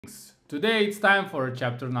Today it's time for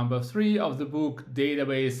chapter number 3 of the book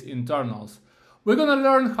Database Internals. We're gonna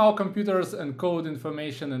learn how computers encode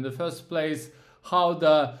information in the first place, how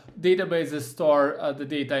the databases store the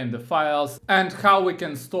data in the files, and how we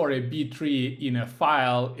can store a bit tree in a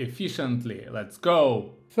file efficiently. Let's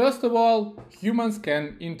go! First of all, humans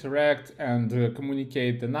can interact and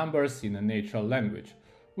communicate the numbers in a natural language.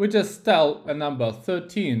 We just tell a number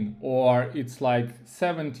 13 or it's like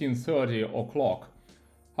 17:30 o'clock.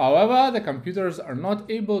 However, the computers are not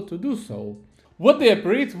able to do so. What they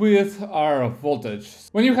operate with are voltage.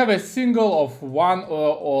 When you have a single of 1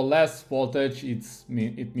 or less voltage, it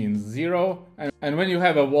means 0. And when you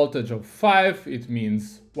have a voltage of 5, it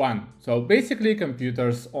means 1. So basically,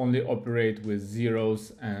 computers only operate with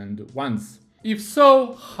zeros and ones. If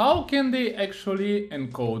so, how can they actually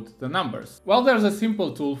encode the numbers? Well, there's a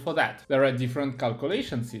simple tool for that. There are different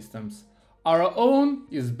calculation systems. Our own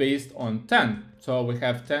is based on 10. So we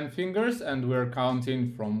have 10 fingers and we're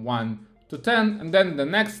counting from 1 to 10 and then the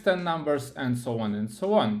next 10 numbers and so on and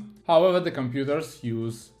so on. However, the computers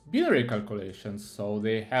use binary calculations, so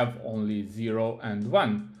they have only 0 and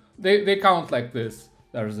 1. They count like this.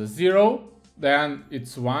 There's a 0, then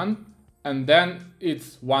it's 1, and then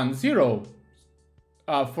it's 1, 0.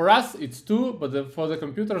 For us it's 2, but for the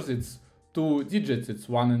computers it's 2 digits, it's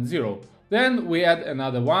 1 and 0. Then we add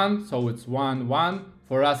another 1, so it's 1, 1.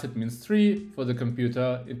 For us it means 3, for the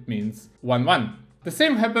computer it means 1, 1. The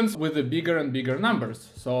same happens with the bigger and bigger numbers.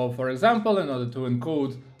 So for example, in order to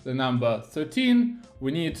encode the number 13,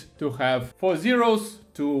 we need to have 4 zeros,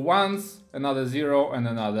 2 ones, another 0 and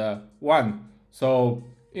another 1. So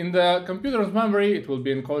in the computer's memory it will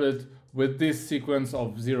be encoded with this sequence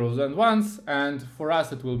of zeros and ones, and for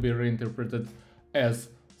us it will be reinterpreted as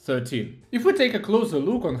 13. If we take a closer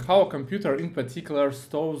look on how a computer in particular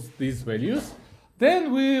stores these values,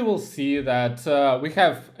 then we will see that we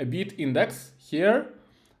have a bit index here,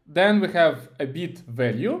 then we have a bit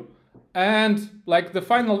value, and like the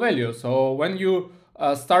final value. So when you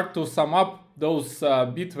start to sum up those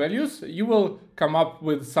bit values, you will come up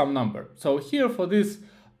with some number. So here for this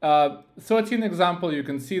 13 example, you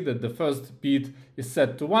can see that the first bit is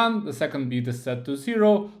set to 1, the second bit is set to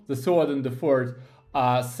 0, the third and the fourth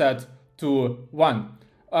are set to 1.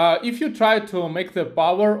 If you try to make the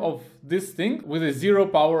power of this thing with a 0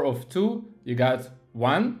 power of 2, you got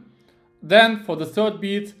 1. Then for the third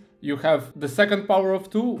bit, you have the second power of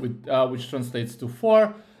 2, which translates to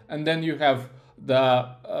 4. And then you have the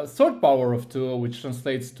third power of 2, which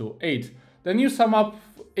translates to 8. Then you sum up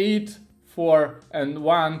 8, 4, and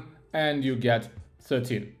 1, and you get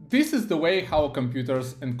 13. This is the way how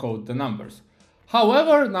computers encode the numbers.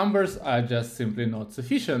 However, numbers are just simply not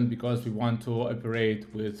sufficient because we want to operate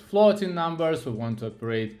with floating numbers, we want to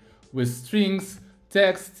operate with strings,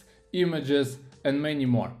 text, images, and many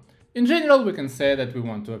more. In general, we can say that we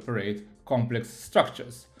want to operate complex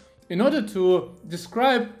structures. In order to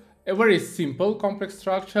describe a very simple complex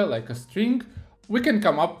structure like a string, we can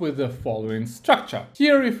come up with the following structure.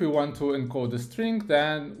 Here, if we want to encode a string,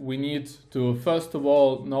 then we need to first of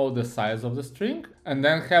all know the size of the string and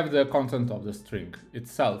then have the content of the string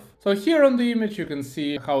itself. So here on the image you can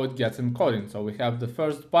see how it gets encoded. So we have the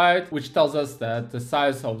first byte, which tells us that the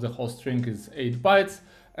size of the whole string is 8 bytes,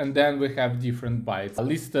 and then we have different bytes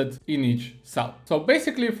listed in each cell. So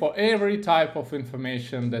basically for every type of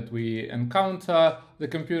information that we encounter, the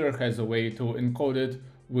computer has a way to encode it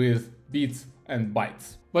with bits and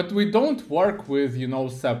bytes. But we don't work with,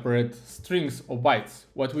 separate strings or bytes.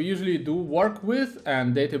 What we usually do work with,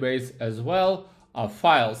 and database as well, are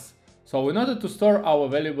files. So in order to store our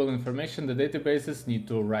valuable information, the databases need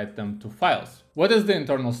to write them to files. What is the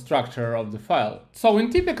internal structure of the file? So in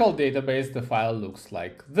typical database, the file looks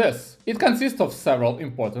like this. It consists of several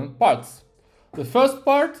important parts. The first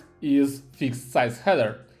part is fixed size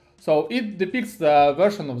header. So it depicts the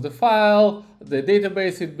version of the file, the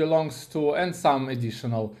database it belongs to, and some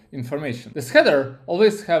additional information. This header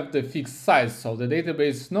always has the fixed size, so the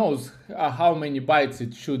database knows how many bytes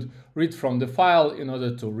it should read from the file in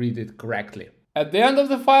order to read it correctly. At the end of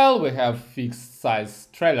the file, we have fixed size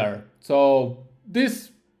trailer. So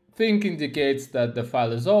this thing indicates that the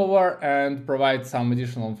file is over and provides some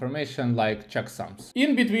additional information like checksums.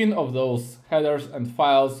 In between of those headers and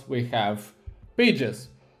files, we have pages.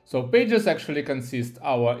 So pages actually consist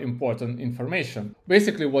our important information,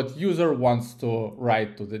 basically what user wants to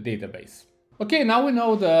write to the database. Okay, now we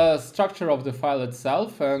know the structure of the file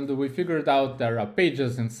itself and we figured out there are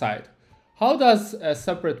pages inside. How does a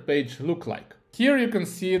separate page look like? Here you can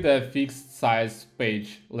see the fixed size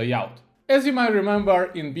page layout. As you might remember,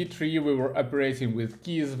 in B3 we were operating with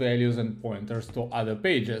keys, values and pointers to other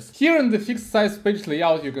pages. Here in the fixed size page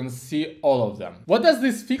layout you can see all of them. What does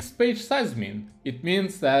this fixed page size mean? It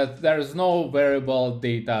means that there is no variable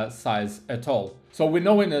data size at all. So we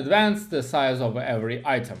know in advance the size of every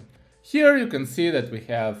item. Here you can see that we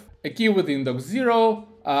have a key with index 0,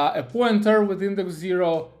 a pointer with index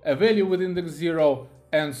 0, a value with index 0,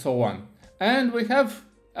 and so on. And we have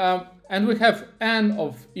n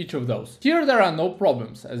of each of those. Here there are no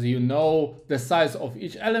problems, as you know the size of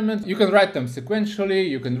each element. You can write them sequentially,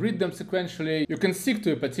 you can read them sequentially, you can stick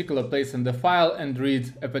to a particular place in the file and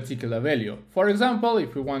read a particular value. For example,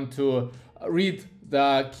 if we want to read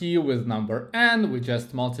the key with number n, we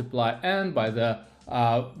just multiply n by the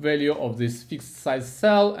value of this fixed size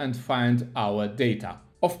cell and find our data.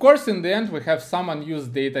 Of course, in the end, we have some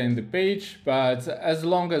unused data in the page, but as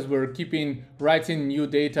long as we're keeping writing new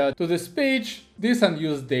data to this page, this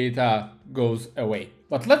unused data goes away.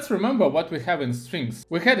 But let's remember what we have in strings.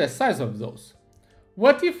 We had a size of those.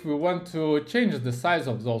 What if we want to change the size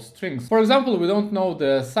of those strings? For example, we don't know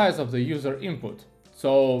the size of the user input.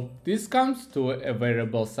 So this comes to a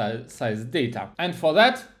variable size data, and for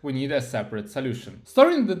that we need a separate solution.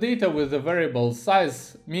 Storing the data with a variable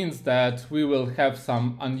size means that we will have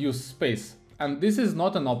some unused space, and this is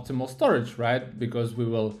not an optimal storage, right? Because we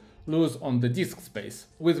will lose on the disk space.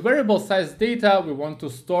 With variable size data, we want to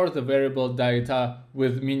store the variable data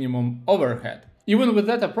with minimum overhead. Even with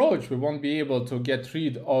that approach, we won't be able to get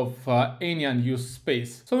rid of any unused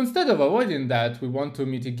space. So instead of avoiding that, we want to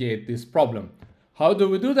mitigate this problem. How do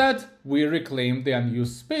we do that? We reclaim the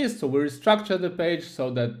unused space, so we restructure the page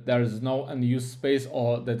so that there is no unused space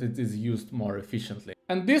or that it is used more efficiently.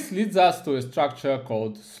 And this leads us to a structure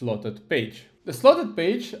called slotted page. The slotted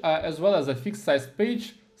page, as well as a fixed size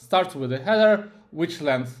page, starts with a header, which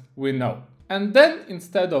length we know. And then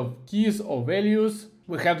instead of keys or values,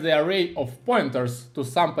 we have the array of pointers to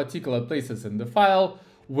some particular places in the file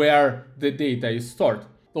where the data is stored.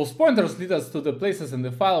 Those pointers lead us to the places in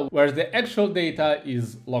the file where the actual data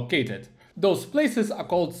is located. Those places are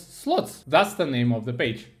called slots, that's the name of the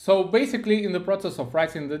page. So basically, in the process of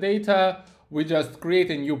writing the data, we just create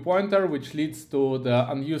a new pointer which leads to the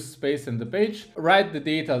unused space in the page, write the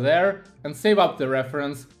data there, and save up the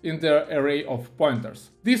reference in the array of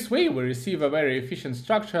pointers. This way we receive a very efficient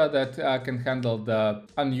structure that can handle the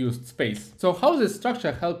unused space. So how this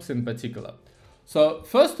structure helps in particular? So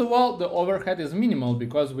first of all, the overhead is minimal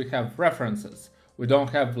because we have references. We don't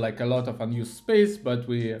have like a lot of unused space, but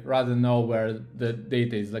we rather know where the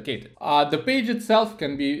data is located. The page itself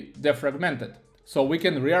can be defragmented. So we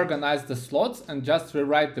can reorganize the slots and just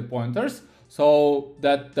rewrite the pointers so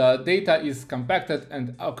that the data is compacted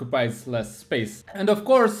and occupies less space. And of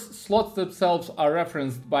course, slots themselves are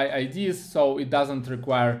referenced by IDs, so it doesn't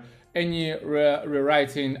require any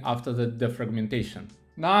rewriting after the defragmentation.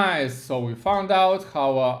 Nice, so we found out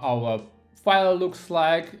how our file looks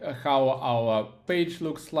like, how our page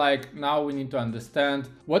looks like. Now we need to understand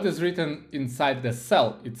what is written inside the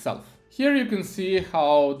cell itself. Here you can see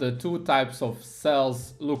how the two types of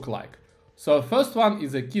cells look like. So first one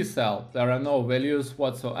is a key cell. There are no values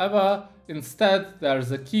whatsoever. Instead,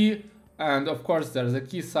 there's a key, and of course there's a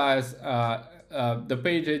key size, the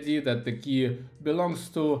page ID that the key belongs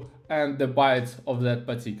to, and the bytes of that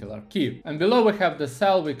particular key. And below we have the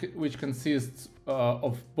cell which consists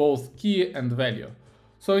of both key and value.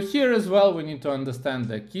 So here as well we need to understand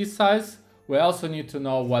the key size. We also need to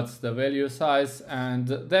know what's the value size, and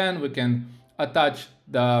then we can attach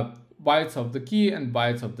the bytes of the key and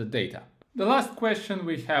bytes of the data. The last question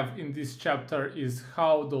we have in this chapter is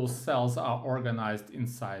how those cells are organized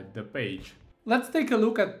inside the page. Let's take a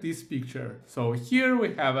look at this picture. So here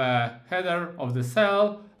we have a header of the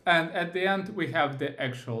cell, and at the end we have the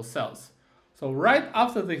actual cells. So right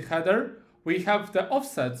after the header we have the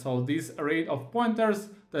offset, so this array of pointers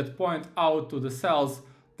that point out to the cells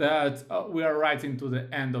that we are writing to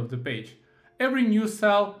the end of the page. Every new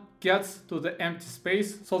cell gets to the empty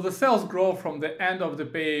space, so the cells grow from the end of the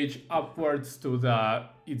page upwards to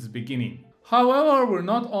its beginning. However, we're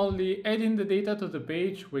not only adding the data to the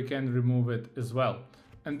page, we can remove it as well.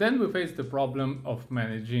 And then we face the problem of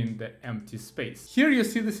managing the empty space. Here you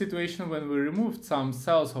see the situation when we removed some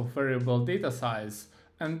cells of variable data size,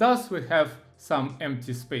 and thus we have some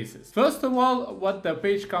empty spaces. First of all, what the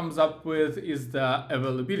page comes up with is the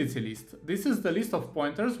availability list. This is the list of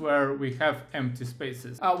pointers where we have empty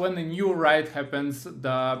spaces. When a new write happens,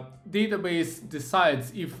 the database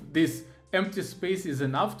decides if this empty space is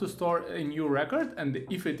enough to store a new record, and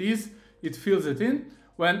if it is, it fills it in.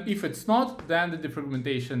 when if it's not, then the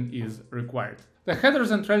defragmentation is required. The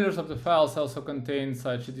headers and trailers of the files also contain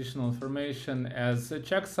such additional information as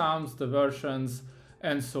checksums, the versions,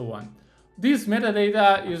 and so on. This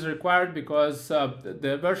metadata is required because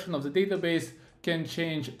the version of the database can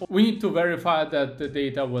change. We need to verify that the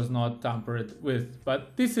data was not tampered with,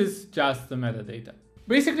 but this is just the metadata.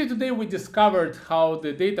 Basically, today we discovered how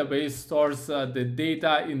the database stores the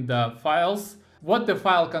data in the files, what the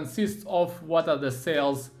file consists of, what are the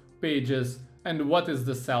sales pages, and what is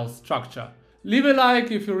the cell structure. Leave a like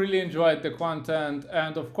if you really enjoyed the content,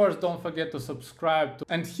 and of course don't forget to subscribe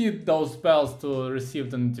and hit those bells to receive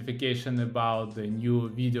the notification about the new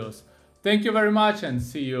videos. Thank you very much and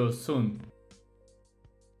see you soon.